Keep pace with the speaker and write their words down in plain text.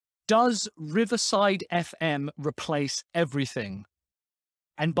Does Riverside FM replace everything?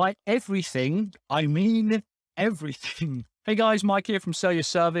 And by everything, I mean everything. Hey guys, Mike here from Sell Your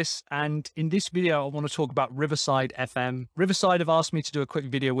Service. And in this video, I want to talk about Riverside FM. Riverside have asked me to do a quick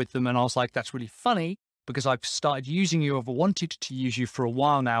video with them. And I was like, that's really funny because I've started using you. I've wanted to use you for a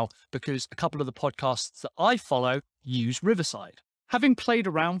while now because a couple of the podcasts that I follow use Riverside. Having played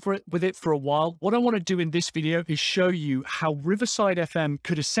around with it for a while, what I want to do in this video is show you how Riverside FM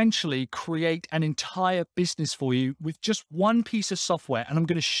could essentially create an entire business for you with just one piece of software. And I'm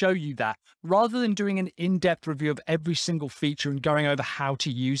going to show you that rather than doing an in-depth review of every single feature and going over how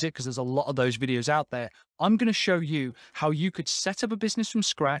to use it, because there's a lot of those videos out there. I'm going to show you how you could set up a business from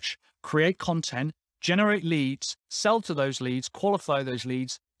scratch, create content, generate leads, sell to those leads, qualify those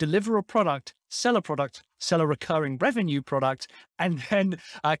leads, deliver a product, sell a recurring revenue product, and then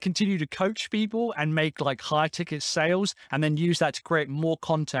continue to coach people and make like high ticket sales, and then use that to create more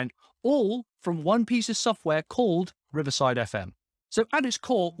content, all from one piece of software called Riverside FM. So at its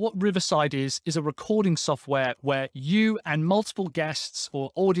core, what Riverside is a recording software where you and multiple guests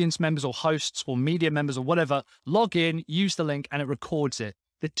or audience members or hosts or media members or whatever log in, use the link, and it records it.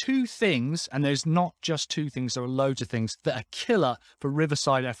 The two things, and there's not just two things, there are loads of things that are killer for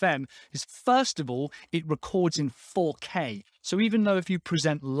Riverside FM, is first of all, it records in 4K. So even though if you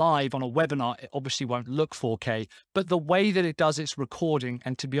present live on a webinar, it obviously won't look 4K, but the way that it does its recording,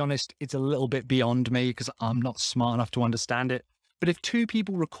 and to be honest, it's a little bit beyond me because I'm not smart enough to understand it. But if two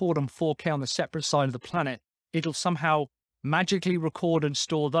people record on 4K on the separate side of the planet, it'll somehow magically record and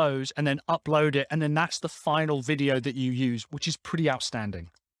store those and then upload it. And then that's the final video that you use, which is pretty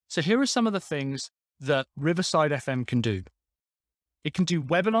outstanding. So here are some of the things that Riverside FM can do. It can do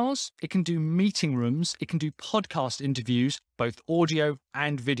webinars, it can do meeting rooms, it can do podcast interviews, both audio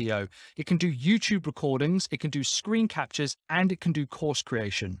and video. It can do YouTube recordings, it can do screen captures, and it can do course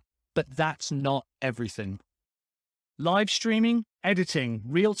creation. But that's not everything. Live streaming, editing,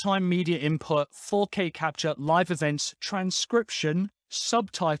 real-time media input, 4K capture, live events, transcription,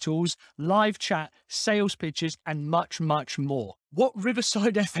 subtitles, live chat, sales pitches, and much, much more. What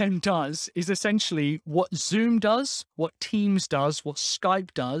Riverside FM does is essentially what Zoom does, what Teams does, what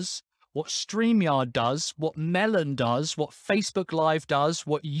Skype does, what StreamYard does, what Melon does, what Facebook Live does,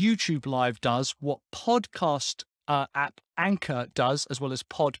 what YouTube Live does, what podcast app Anchor does, as well as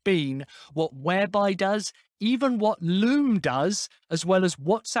Podbean, what Whereby does, even what Loom does, as well as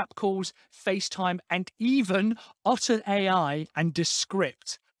WhatsApp calls, FaceTime, and even Otter AI and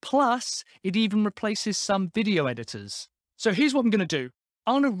Descript. Plus, it even replaces some video editors. So here's what I'm going to do.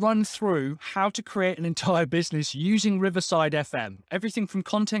 I'm going to run through how to create an entire business using Riverside FM. Everything from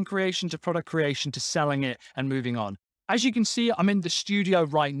content creation to product creation to selling it and moving on. As you can see, I'm in the studio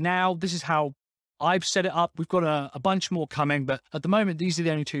right now. This is how I've set it up. We've got a bunch more coming, but at the moment, these are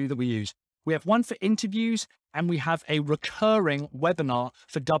the only two that we use. We have one for interviews and we have a recurring webinar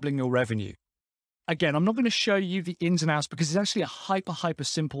for doubling your revenue. Again, I'm not going to show you the ins and outs because it's actually a hyper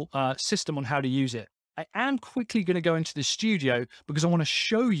simple system on how to use it. I am quickly going to go into the studio because I want to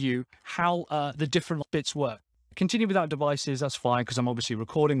show you how the different bits work. Continue without devices, that's fine because I'm obviously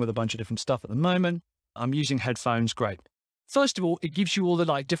recording with a bunch of different stuff at the moment. I'm using headphones, great. First of all, it gives you all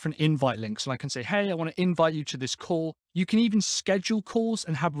the different invite links. And I can say, hey, I want to invite you to this call. You can even schedule calls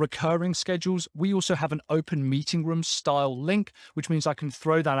and have recurring schedules. We also have an open meeting room style link, which means I can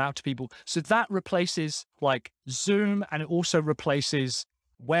throw that out to people. So that replaces like Zoom, and it also replaces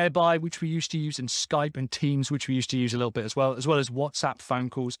Whereby, which we used to use, and Skype and Teams, which we used to use a little bit as well as WhatsApp phone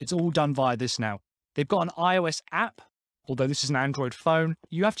calls. It's all done via this now. They've got an iOS app. Although this is an Android phone,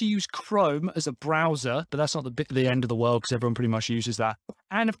 you have to use Chrome as a browser, but that's not the end of the world because everyone pretty much uses that.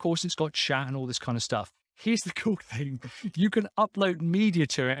 And of course, it's got chat and all this kind of stuff. Here's the cool thing. You can upload media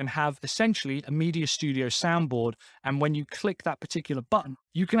to it and have essentially a media studio soundboard. And when you click that particular button,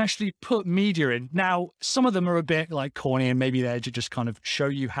 you can actually put media in. Now, some of them are a bit like corny and maybe there to just kind of show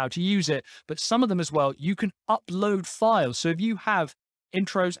you how to use it. But some of them as well, you can upload files. So if you have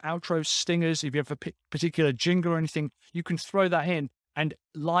intros, outros, stingers, if you have a particular jingle or anything, you can throw that in and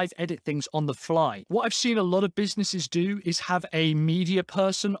live edit things on the fly. What I've seen a lot of businesses do is have a media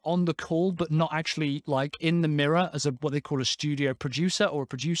person on the call, but not actually like in the mirror as what they call a studio producer or a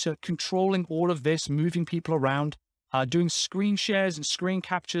producer, controlling all of this, moving people around, doing screen shares and screen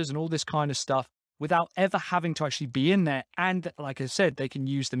captures and all this kind of stuff without ever having to actually be in there. And like I said, they can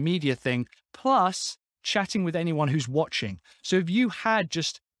use the media thing, plus chatting with anyone who's watching. So if you had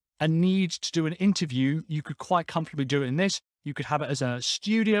just a need to do an interview, you could quite comfortably do it in this. You could have it as a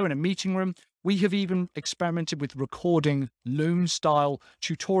studio in a meeting room. We have even experimented with recording Loom style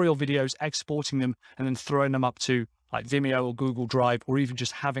tutorial videos, exporting them and then throwing them up to like Vimeo or Google Drive, or even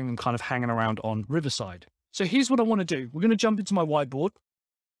just having them kind of hanging around on Riverside. So here's what I want to do. We're going to jump into my whiteboard,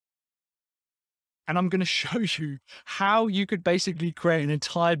 and I'm going to show you how you could basically create an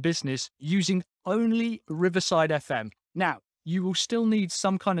entire business using only Riverside FM. Now, you will still need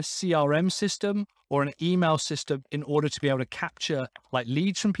some kind of CRM system or an email system in order to be able to capture like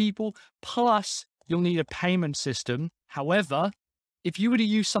leads from people. Plus, you'll need a payment system. However, if you were to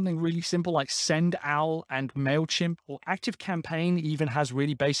use something really simple like SendOwl and MailChimp, or ActiveCampaign even has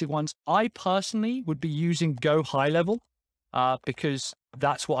really basic ones, I personally would be using Go High Level because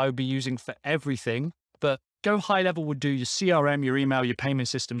that's what I would be using for everything. But Go High Level would do your CRM, your email, your payment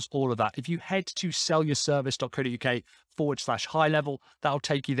systems, all of that. If you head to sellyourservice.co.uk/high level, that'll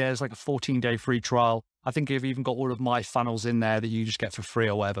take you there. There's like a 14-day free trial. I think I've even got all of my funnels in there that you just get for free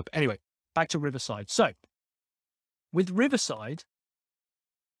or whatever. But anyway, back to Riverside. So with Riverside,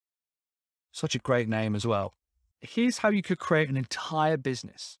 such a great name as well. Here's how you could create an entire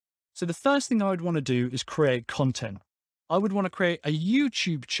business. So the first thing I would want to do is create content. I would want to create a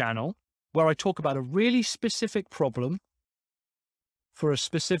YouTube channel where I talk about a really specific problem for a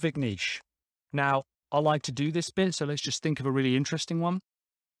specific niche. Now, I like to do this bit, so let's just think of a really interesting one.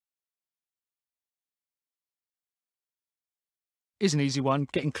 Is an easy one,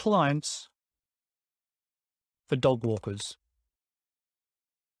 getting clients for dog walkers.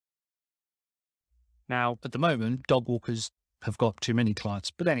 Now, at the moment, dog walkers have got too many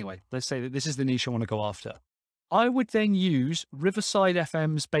clients. But anyway, let's say that this is the niche I want to go after. I would then use Riverside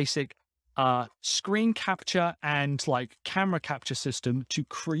FM's basic screen capture and like camera capture system to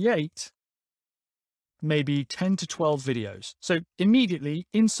create maybe 10 to 12 videos. So immediately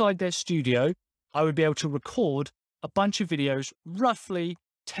inside their studio, I would be able to record a bunch of videos, roughly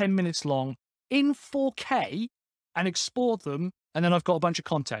 10 minutes long in 4K, and export them. And then I've got a bunch of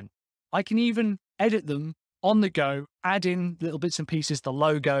content. I can even edit them on the go, add in little bits and pieces, the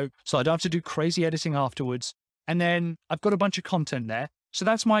logo, so I don't have to do crazy editing afterwards. And then I've got a bunch of content there. So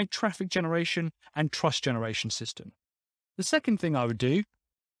that's my traffic generation and trust generation system. The second thing I would do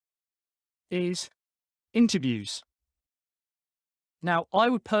is interviews. Now, I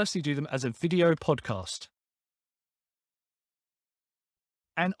would personally do them as a video podcast.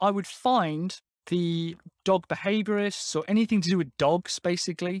 And I would find the dog behaviorists or anything to do with dogs,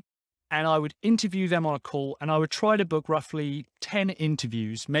 basically, and I would interview them on a call, and I would try to book roughly 10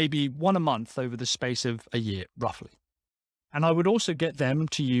 interviews, maybe one a month over the space of a year, roughly. And I would also get them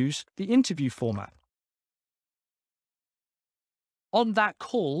to use the interview format. On that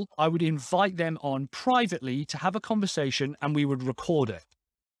call, I would invite them on privately to have a conversation, and we would record it.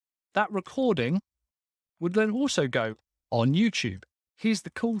 That recording would then also go on YouTube. Here's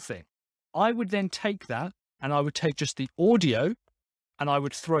the cool thing. I would then take that, and I would take just the audio, and I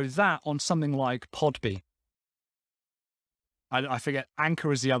would throw that on something like Podbean. I forget,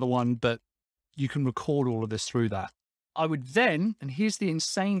 Anchor is the other one, but you can record all of this through that. I would then, and here's the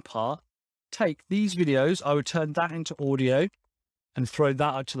insane part, take these videos, I would turn that into audio and throw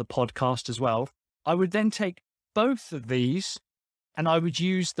that out to the podcast as well. I would then take both of these and I would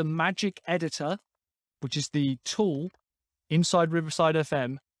use the Magic Editor, which is the tool inside Riverside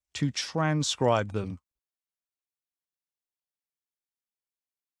FM, to transcribe them.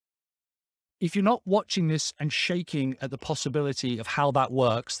 If you're not watching this and shaking at the possibility of how that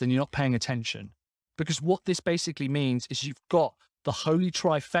works, then you're not paying attention. Because what this basically means is you've got the holy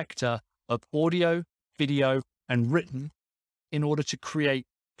trifecta of audio, video, and written in order to create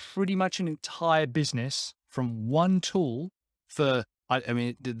pretty much an entire business from one tool for, I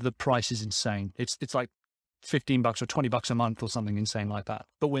mean, the price is insane. It's like $15 or $20 a month or something insane like that.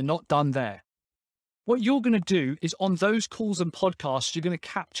 But we're not done there. What you're going to do is on those calls and podcasts, you're going to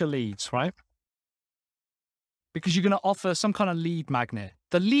capture leads, right? Because you're going to offer some kind of lead magnet.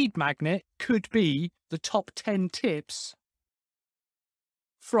 The lead magnet could be the top 10 tips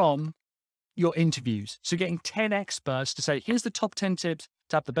from your interviews. So getting 10 experts to say, here's the top 10 tips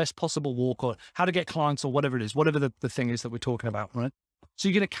to have the best possible walk, or how to get clients, or whatever it is, whatever the thing is that we're talking about, right? So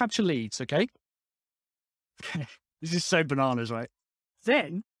you're going to capture leads, okay? Okay, this is so bananas, right?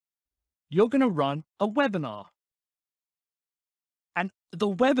 Then you're going to run a webinar. And the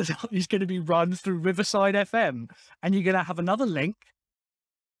webinar is going to be run through Riverside FM. And you're going to have another link.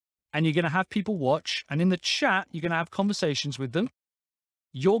 And you're going to have people watch. And in the chat, you're going to have conversations with them.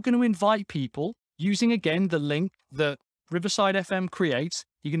 You're going to invite people using, again, the link that Riverside FM creates.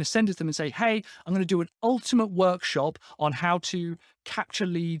 You're going to send it to them and say, hey, I'm going to do an ultimate workshop on how to capture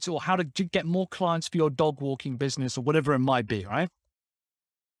leads or how to get more clients for your dog walking business or whatever it might be, right?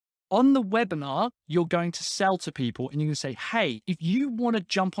 On the webinar, you're going to sell to people and you're going to say, hey, if you want to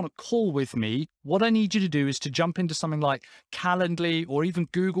jump on a call with me, what I need you to do is to jump into something like Calendly or even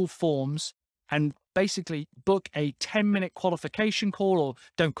Google Forms and basically book a 10-minute qualification call, or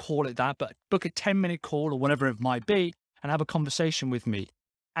don't call it that, but book a 10-minute call or whatever it might be and have a conversation with me.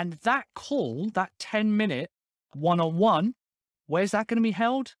 And that call, that 10-minute one-on-one, where's that going to be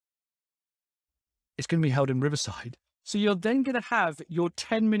held? It's going to be held in Riverside. So you're then going to have your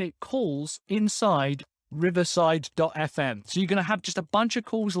 10-minute calls inside Riverside.fm. So you're going to have just a bunch of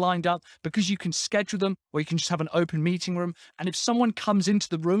calls lined up because you can schedule them, or you can just have an open meeting room. And if someone comes into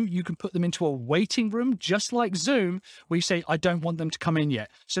the room, you can put them into a waiting room, just like Zoom, where you say, I don't want them to come in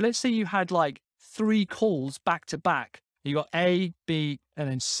yet. So let's say you had like 3 calls back to back. You got A, B, and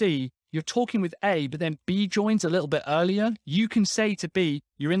then C. You're talking with A, but then B joins a little bit earlier. You can say to B,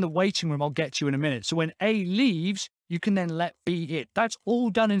 you're in the waiting room, I'll get to you in a minute. So when A leaves, you can then let B in. That's all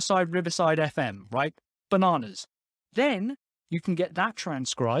done inside Riverside FM, right? Bananas. Then you can get that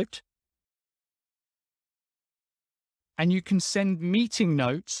transcribed and you can send meeting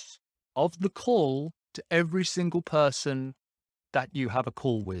notes of the call to every single person that you have a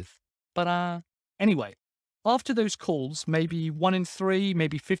call with. But anyway, after those calls, maybe 1 in 3,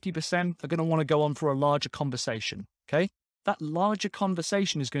 maybe 50% are going to want to go on for a larger conversation, okay? That larger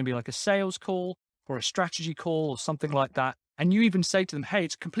conversation is going to be like a sales call or a strategy call or something like that. And you even say to them, hey,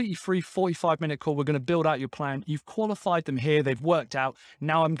 it's a completely free 45-minute call. We're going to build out your plan. You've qualified them here. They've worked out.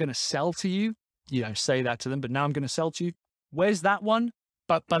 Now I'm going to sell to you. You know, say that to them, but now I'm going to sell to you. Where's that one?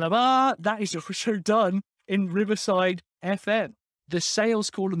 That is also done in Riverside FM. The sales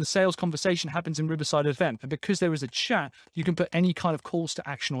call and the sales conversation happens in Riverside FM. And because there is a chat, you can put any kind of calls to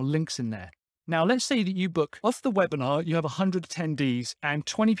action or links in there. Now, let's say that you book off the webinar, you have 100 attendees and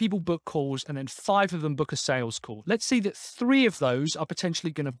 20 people book calls and then 5 of them book a sales call. Let's say that 3 of those are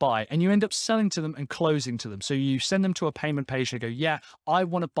potentially going to buy and you end up selling to them and closing to them. So you send them to a payment page and go, yeah, I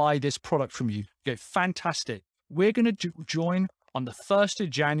want to buy this product from you. You go, fantastic. We're going to join on the 1st of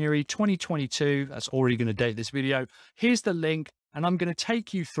January, 2022. That's already going to date this video. Here's the link. And I'm going to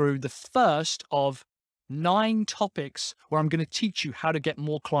take you through the first of 9 topics where I'm going to teach you how to get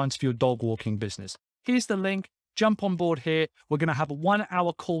more clients for your dog walking business. Here's the link. Jump on board here. We're going to have a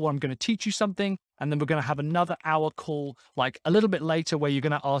 1-hour call where I'm going to teach you something. And then we're going to have another hour call like a little bit later where you're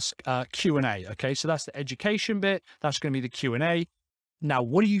going to ask Q&A. Okay, so that's the education bit. That's going to be the Q&A. Now,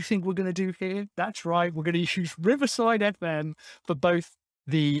 what do you think we're going to do here? That's right. We're going to use Riverside FM for both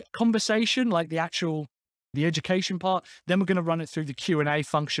the conversation, like the education part. Then we're going to run it through the Q&A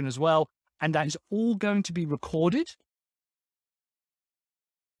function as well. And that is all going to be recorded.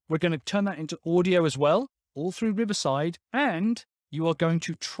 We're going to turn that into audio as well, all through Riverside. And you are going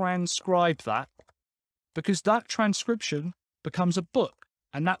to transcribe that because that transcription becomes a book.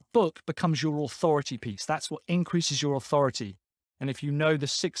 And that book becomes your authority piece. That's what increases your authority. And if you know the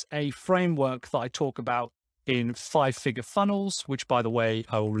 6A framework that I talk about in 5-figure funnels, which by the way,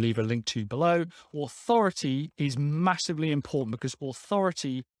 I will leave a link to below, authority is massively important because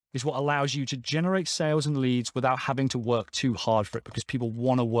authority is what allows you to generate sales and leads without having to work too hard for it because people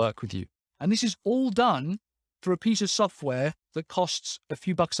want to work with you. And this is all done for a piece of software that costs a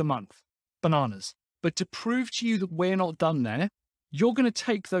few bucks a month. Bananas. But to prove to you that we're not done there, you're going to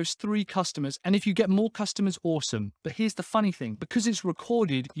take those 3 customers, and if you get more customers, awesome. But here's the funny thing, because it's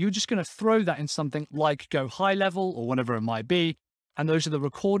recorded, you're just going to throw that in something like Go High Level or whatever it might be. And those are the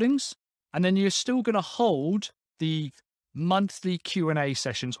recordings. And then you're still going to hold the monthly Q&A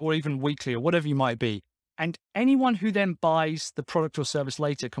sessions or even weekly or whatever you might be. And anyone who then buys the product or service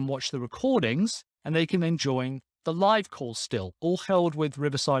later can watch the recordings and they can then join the live calls still, all held with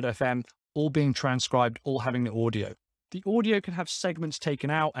Riverside FM, all being transcribed, all having the audio. The audio can have segments taken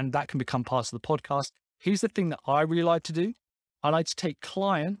out and that can become part of the podcast. Here's the thing that I really like to do. I like to take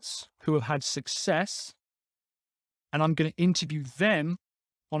clients who have had success and I'm going to interview them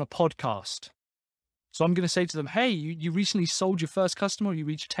on a podcast. So I'm going to say to them, hey, you recently sold your first customer, you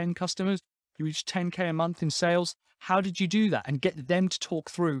reached 10 customers, you reached 10K a month in sales. How did you do that? And get them to talk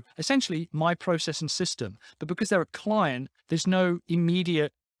through essentially my process and system. But because they're a client, there's no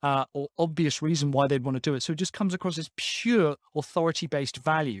immediate or obvious reason why they'd want to do it. So it just comes across as pure authority-based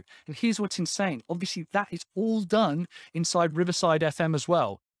value. And here's what's insane. Obviously, that is all done inside Riverside FM as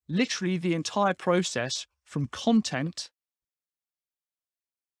well. Literally the entire process from content,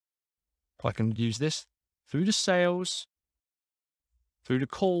 if I can use this, through to sales, through to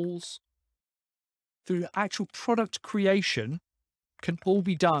calls, through the actual product creation can all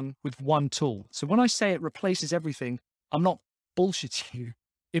be done with one tool. So when I say it replaces everything, I'm not bullshitting you.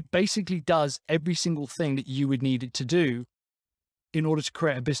 It basically does every single thing that you would need it to do in order to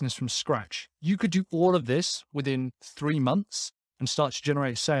create a business from scratch. You could do all of this within 3 months and start to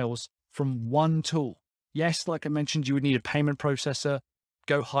generate sales from one tool. Yes, like I mentioned, you would need a payment processor.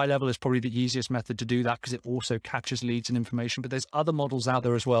 Go high level is probably the easiest method to do that because it also captures leads and information, but there's other models out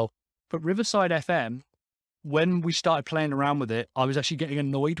there as well. But Riverside FM, when we started playing around with it, I was actually getting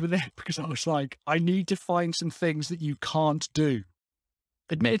annoyed with it because I was like, I need to find some things that you can't do.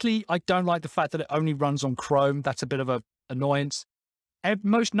 Admittedly, I don't like the fact that it only runs on Chrome. That's a bit of an annoyance.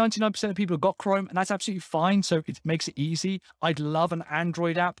 Most 99% of people have got Chrome, and that's absolutely fine. So it makes it easy. I'd love an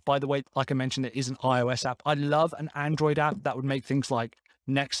Android app. By the way, like I mentioned, it is an iOS app. I'd love an Android app that would make things like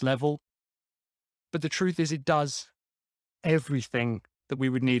next level. But the truth is it does everything that we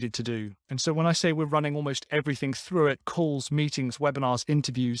would need it to do. And so when I say we're running almost everything through it, calls, meetings, webinars,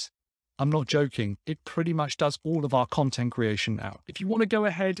 interviews, I'm not joking. It pretty much does all of our content creation now. If you want to go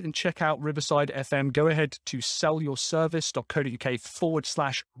ahead and check out Riverside FM, go ahead to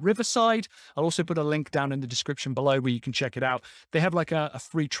sellyourservice.co.uk/Riverside. I'll also put a link down in the description below where you can check it out. They have like a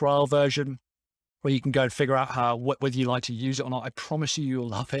free trial version where you can go and figure out whether you like to use it or not. I promise you, you'll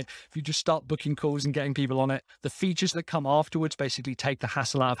love it. If you just start booking calls and getting people on it, the features that come afterwards basically take the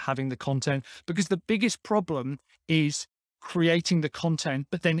hassle out of having the content, because the biggest problem is creating the content,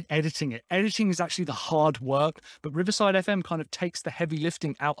 but then editing it. Editing is actually the hard work, but Riverside FM kind of takes the heavy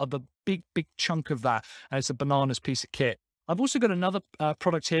lifting out of a big chunk of that as a bananas piece of kit. I've also got another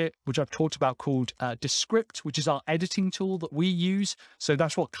product here, which I've talked about, called Descript, which is our editing tool that we use. So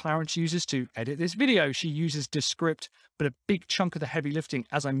that's what Clarence uses to edit this video. She uses Descript, but a big chunk of the heavy lifting,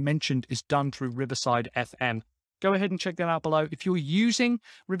 as I mentioned, is done through Riverside FM. Go ahead and check that out below. If you're using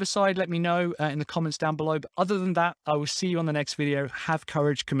Riverside, let me know in the comments down below. But other than that, I will see you on the next video. Have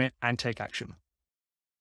courage, commit, and take action.